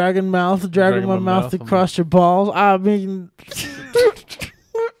 Dragging my mouth across your balls. I mean.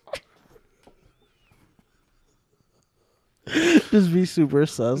 Just be super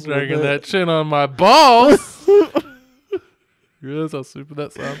sus. Dragging that chin on my balls. You realize how stupid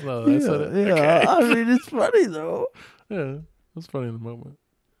that sounds now that I said it? Yeah, okay. I mean, it's funny, though. Yeah, it's funny in the moment.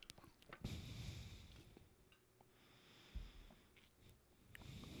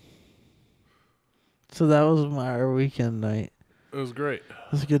 So that was our weekend night. It was great.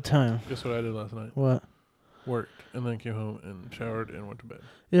 It was a good time. Guess what I did last night? What? Worked, and then came home and showered and went to bed.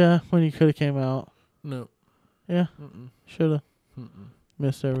 Yeah, when you could have came out. No. Yeah. Should have.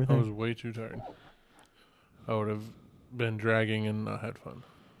 Missed I everything. was way too tired. I would have been dragging and not had fun.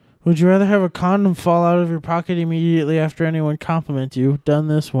 Would you rather have a condom fall out of your pocket immediately after anyone compliments you? Done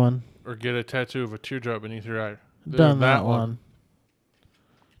this one. Or get a tattoo of a teardrop beneath your eye. Done that one.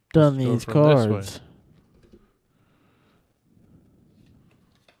 Done Let's go these from this way. cards.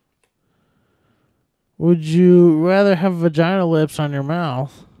 Would you rather have vagina lips on your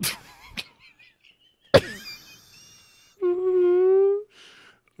mouth?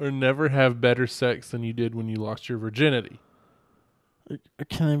 Or never have better sex than you did when you lost your virginity. Or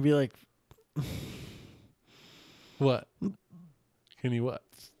can they be like, What? Can you what?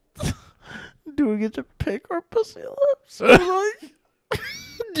 do we get to pick our pussy lips? Or like,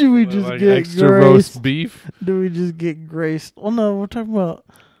 do we just like get extra graced? roast beef? Do we just get graced? Well, no, we're talking about,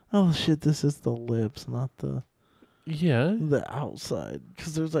 oh shit, this is the lips, not the outside.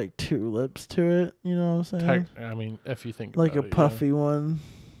 Because there's like 2 lips to it, you know what I'm saying? I mean, if you think Like a about it, puffy one.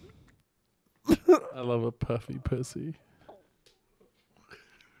 yeah. I love a puffy pussy.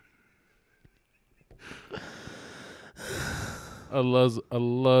 A luz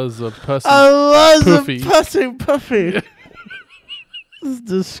a pussy. I love Puffy. the puffy. This is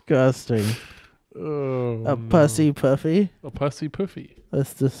disgusting. Oh, A pussy puffy? A pussy puffy.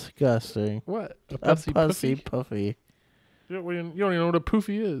 That's disgusting. What? A A pussy pussy puffy? puffy. You don't even know what a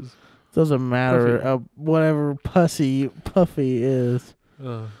poofy is. Doesn't matter. Puffy. Whatever pussy puffy is.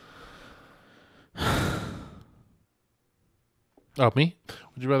 Oh, me?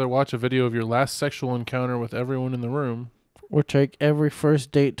 Would you rather watch a video of your last sexual encounter with everyone in the room? Or take every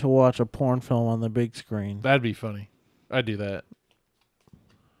first date to watch a porn film on the big screen. That'd be funny. I'd do that.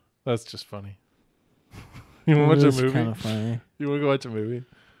 That's just funny. You want to watch a movie? Kind of funny. You want to go watch a movie?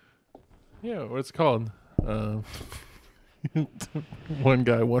 Yeah, what's it called? One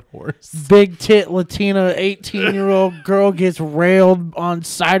guy, one horse. Big tit Latina 18-year-old girl gets railed on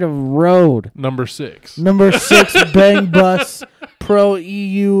side of road. Number 6. Number 6, Bang Bus Pro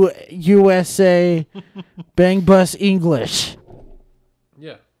EU USA Bang Bus English.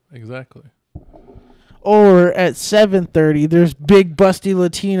 Yeah, exactly. Or at 7:30, there's Big Busty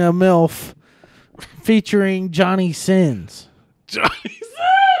Latina MILF featuring Johnny Sins. Johnny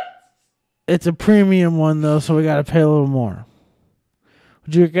It's a premium one, though, so we got to pay a little more.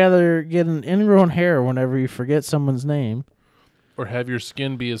 Would you rather get an ingrown hair whenever you forget someone's name? Or have your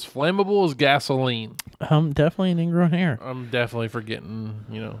skin be as flammable as gasoline? Definitely an ingrown hair. I'm definitely forgetting,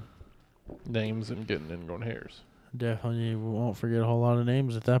 names and getting ingrown hairs. Definitely won't forget a whole lot of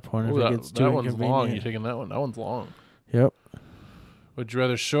names at that point if Ooh, it gets too that one's long. inconvenient. You taking that one? That one's long. Yep. Would you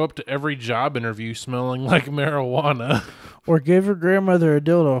rather show up to every job interview smelling like marijuana? Or give your grandmother a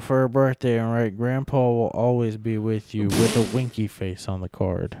dildo for her birthday and write, Grandpa will always be with you with a winky face on the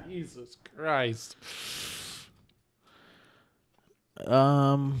card. Jesus Christ.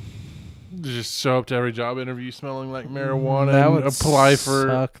 Just show up to every job interview smelling like marijuana that and would apply for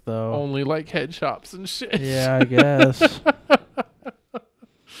suck, though. only like head shops and shit. Yeah, I guess.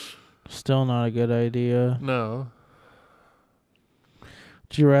 Still not a good idea. No.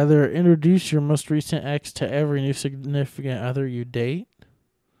 Would you rather introduce your most recent ex to every new significant other you date?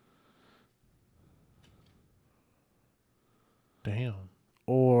 Damn.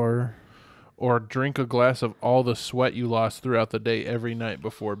 Or drink a glass of all the sweat you lost throughout the day every night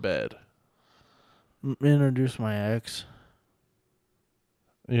before bed. introduce my ex?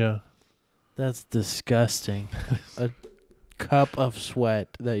 Yeah. That's disgusting. A cup of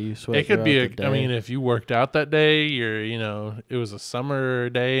sweat that you sweat. It could be throughout the day. if you worked out that day, it was a summer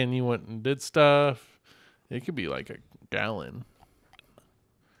day and you went and did stuff, it could be like a gallon.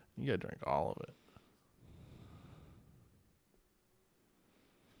 You gotta drink all of it.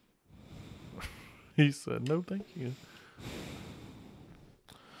 He said, no, thank you.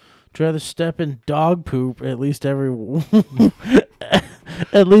 Would you rather step in dog poop at least at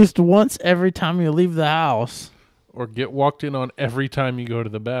least once every time you leave the house? Or get walked in on every time you go to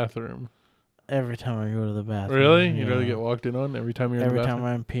the bathroom. Every time I go to the bathroom. Really? Yeah. You'd rather get walked in on every time you're in the Every bathroom?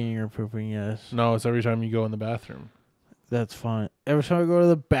 time I'm peeing or pooping, yes. No, it's every time you go in the bathroom. That's fine. Every time I go to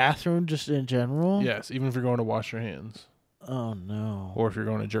the bathroom, just in general? Yes, even if you're going to wash your hands. Oh, no. Or if you're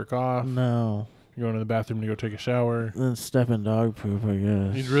going to jerk off. No. You're going to the bathroom to go take a shower. Then step in dog poop, I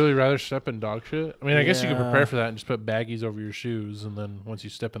guess. You'd really rather step in dog shit? I mean, I guess you could Yeah. prepare for that and just put baggies over your shoes, and then once you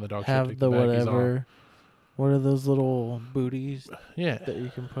step in the dog shit, Have take the the baggies whatever. off. What are those little booties Yeah. that you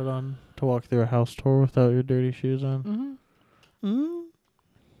can put on to walk through a house tour without your dirty shoes on?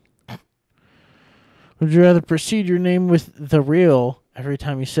 Mm-hmm. Would you rather precede your name with the real every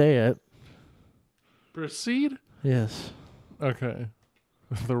time you say it? Proceed? Yes. Okay.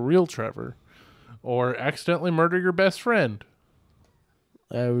 The real Trevor. Or accidentally murder your best friend.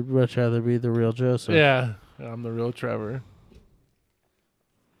 I would much rather be the real Joseph. Yeah, I'm the real Trevor.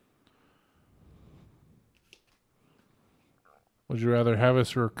 Would you rather have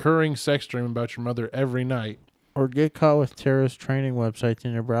a recurring sex dream about your mother every night? Or get caught with terrorist training websites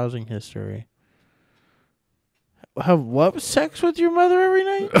in your browsing history. Have what? Sex with your mother every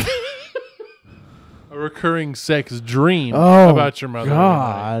night? A recurring sex dream Oh, about your mother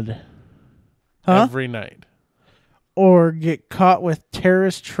God. every night. Or get caught with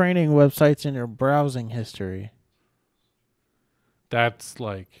terrorist training websites in your browsing history. That's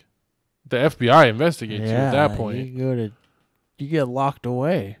like the FBI investigates you at that point. You get locked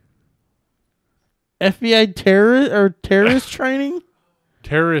away. FBI terrorist training?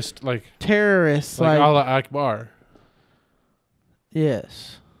 Terrorist, like Terrorists, like Allah Akbar.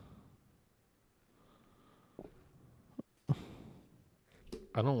 yes.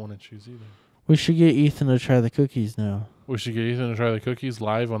 I don't want to choose either. We should get Ethan to try the cookies now. We should get Ethan to try the cookies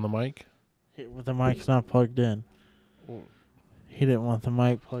live on the mic. With the mic's not plugged in. He didn't want the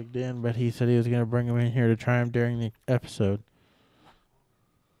mic plugged in, but he said he was going to bring him in here to try him during the episode.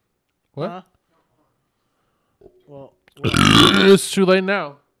 What? Huh? Well, It's too late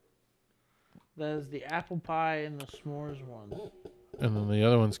now. that is the apple pie and the s'mores one. And then the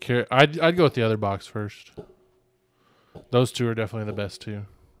other one's carrot. I'd go with the other box first. Those two are definitely the best two.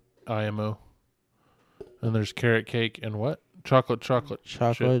 IMO. And there's carrot cake and what? Chocolate.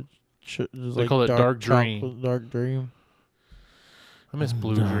 Chocolate. They call it dark dream. Dark dream. I miss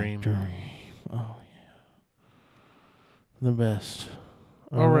blue Dark dream. Oh, yeah. The best.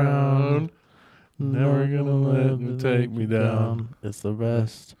 Around. Never gonna let them take me down. It's the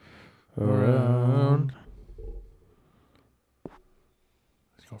best. Around.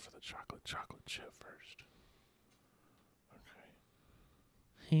 Let's go for the chocolate chip first. Okay.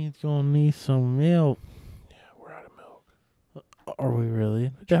 He's gonna need some milk. Yeah, we're out of milk. Are we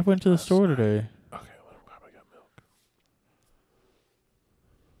really? Dad went to the store today. Okay, let him probably got milk.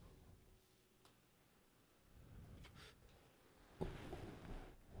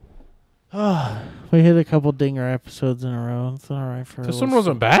 We hit a couple dinger episodes in a row. It's all right for This one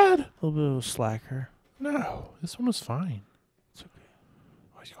wasn't bad. a little bit of a slacker. No, this one was fine. It's okay.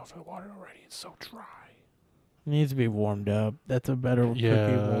 Why is he going for the water already? It's so dry. It needs to be warmed up. That's a better cookie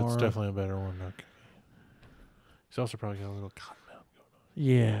warm. It's definitely a better one. Okay. He's also probably got a little cotton milk going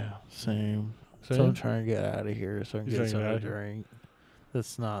on. Yeah, same. So Same? I'm trying to get out of here so I can You're get trying to something get to out of here? drink.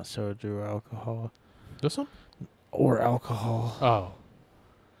 That's not soju or alcohol. This one? Or alcohol. Oh.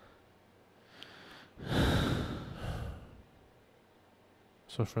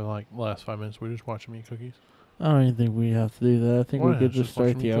 So for like the last 5 minutes, we're just watching me eat cookies. I don't even think we have to do that. I think Why we not? could Just just start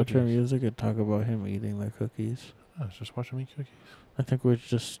watch the me outro cookies. music and talk about him eating the cookies. No, it's just watching me eat cookies. I think we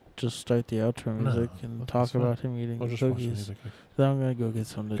just start the outro No, music and that's talk fine. about him eating We'll the just watch the cookies. music. Then I'm gonna go get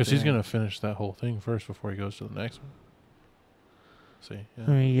some to Because he's drink. going to finish that whole thing first before he goes to the next one. See? Yeah. I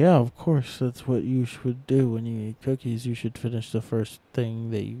mean, yeah, of course. That's what you should do when you eat cookies. You should finish the first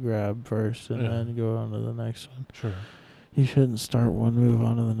thing that you grab first and Yeah. then go on to the next one. Sure. You shouldn't start one, move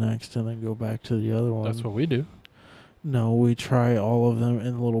on to the next, and then go back to the other one. That's what we do. No, we try all of them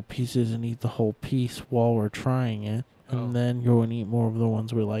in little pieces and eat the whole piece while we're trying it. And Oh. then go and eat more of the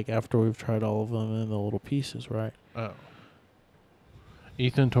ones we like after we've tried all of them in the little pieces, right? Oh.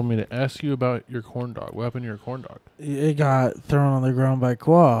 Ethan told me to ask you about your corn dog. What happened to your corn dog? It got thrown on the ground by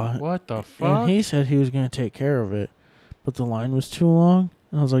Qua. What the fuck? And he said he was going to take care of it. But the line was too long.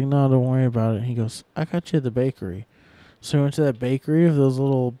 And I was like, no, don't worry about it. And he goes, I got you at the bakery. So we went to that bakery of those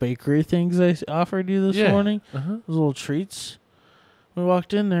little bakery things I offered you this morning. Uh-huh. Those little treats. We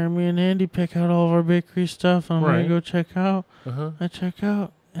walked in there. Me and Andy pick out all of our bakery stuff. I'm going to go check out. Uh-huh. I check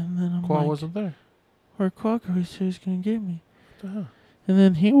out. And then I'm Qua like, wasn't there. where Qua go? He said he's going to get me. What the hell? And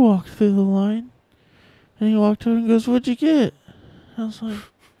then he walked through the line. And he walked over and goes, what'd you get? I was like,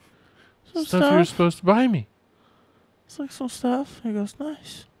 some Stuff you were supposed to buy me. It's like some stuff. He goes,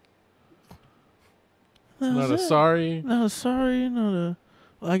 nice. That Not a was it. sorry. Not a sorry. Not a,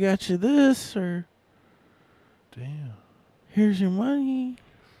 well, I got you this, or Damn. here's your money.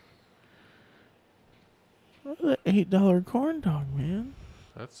 What an $8 corn dog, man.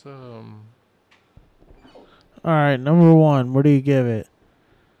 That's All right, number one. What do you give it?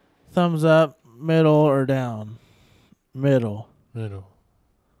 Thumbs up, middle, or down? Middle. middle.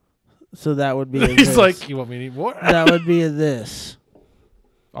 So that would be a He's this. like, you want me to eat more? That would be a this.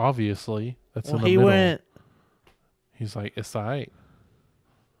 Obviously. That's Well, in the he middle. went. He's like, it's alright.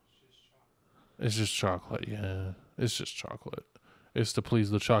 It's just chocolate, yeah. It's just chocolate. It's to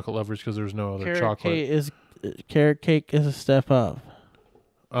please the chocolate lovers because there's no other chocolate. Carrot cake is a step up.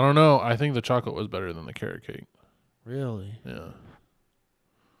 I don't know. I think the chocolate was better than the carrot cake. Really? Yeah.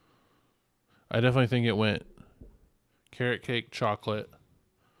 I definitely think it went carrot cake, chocolate,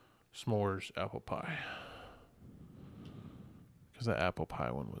 s'mores, apple pie. Because the apple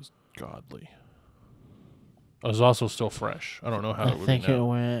pie one was godly. It was also still fresh. I don't know how I it would think be it now.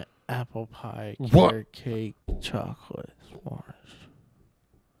 went apple pie, What? carrot cake, chocolate, s'mores.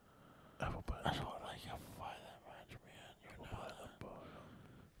 Apple pie. I don't like apple pie that much, man. You know that.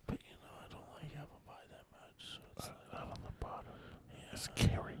 But you know I don't like apple pie that much. So it's Not on the bottom. yeah. It's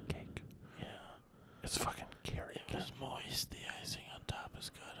carrot cake. Yeah. It's fucking carrot It cake. was moist. The icing on top is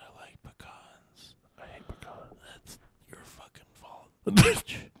good. I like pecans. I hate pecan. That's your fucking fault,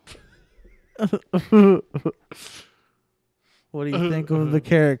 bitch. What do you think of the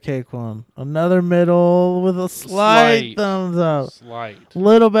carrot cake one? Another middle with a slight Slight. thumbs up. Slight. A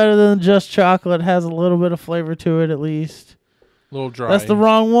little better than just chocolate. Has a little bit of flavor to it at least. Little dry. That's the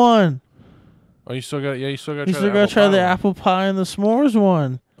wrong one. Oh, you still got. Yeah, you still got. You still gotta try the apple pie and the s'mores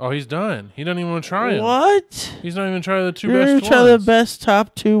one. Oh, he's done. He doesn't even want to try it. What? He's not even trying the two You're best gonna try ones. the best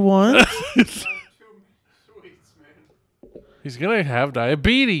top two ones? He's gonna have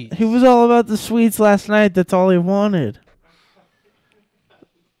diabetes. He was all about the sweets last night. That's all he wanted.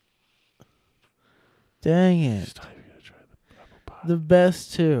 Dang it. This time you gotta try the apple pie. The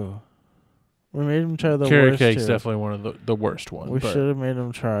best two. We made him try the Carrot worst cake's two. definitely one of the worst ones. We but should have made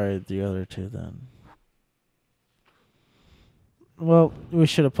him try the other two then. Well, we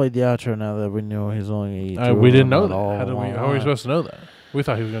should have played the outro now that we knew he's only going to eat two we of didn't them know at that. all How are we supposed to know that? We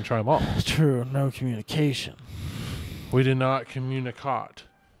thought he was gonna try them all. True, no communication. We did not communicate.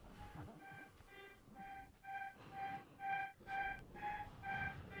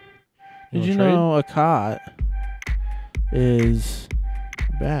 Did you wanna trade? know a cot is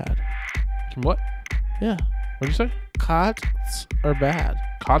bad? What? Yeah. What'd you say? Cots are bad.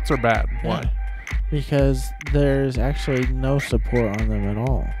 Cots are bad. Yeah. Why? Because there's actually no support on them at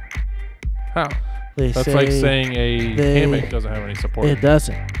all. How? They That's say like saying a they- hammock doesn't have any support. it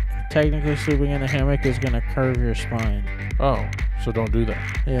doesn't. Technically, sleeping in a hammock is going to curve your spine. Oh, so don't do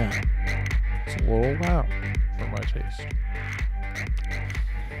that. Yeah. It's a little loud for my taste.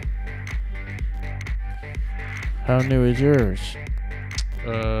 How new is yours?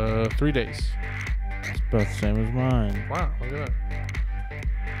 3 days. It's about the same as mine. Wow, look at that.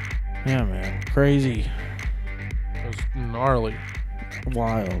 Yeah, man. Crazy. It was gnarly.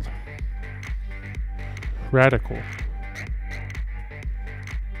 Wild. Radical.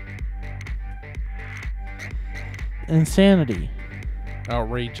 Insanity.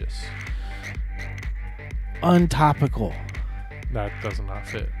 Outrageous. Untopical. That does not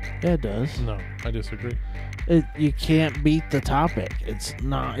fit. Yeah, it does. No, I disagree. You can't beat the topic. It's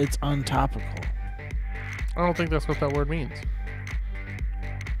not. It's untopical. I don't think that's what that word means.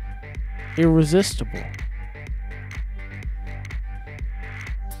 Irresistible.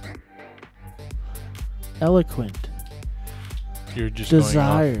 Eloquent. You're just going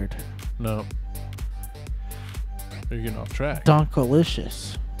Desired. off. No. You're getting off track.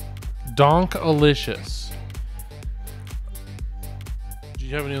 Donkalicious. Donkalicious. Do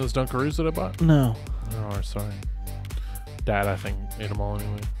you have any of those Dunkaroos that I bought? No. Oh, sorry. Dad, I think, ate them all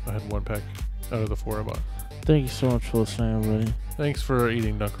anyway. I had one pack out of the 4 I bought. Thank you so much for listening, everybody. Thanks for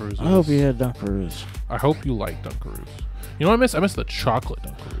eating Dunkaroos. I hope you had Dunkaroos. I hope you like Dunkaroos. You know what I miss? I miss the chocolate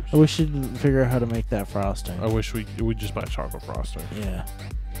Dunkaroos. We should figure out how to make that frosting. I wish we just buy chocolate frosting.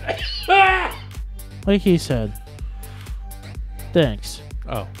 Yeah. Like he said. Thanks.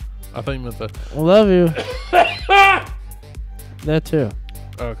 Oh, I thought you meant the. Love you. That too.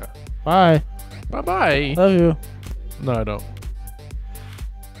 Okay. Bye. Bye bye. Love you. No, I don't.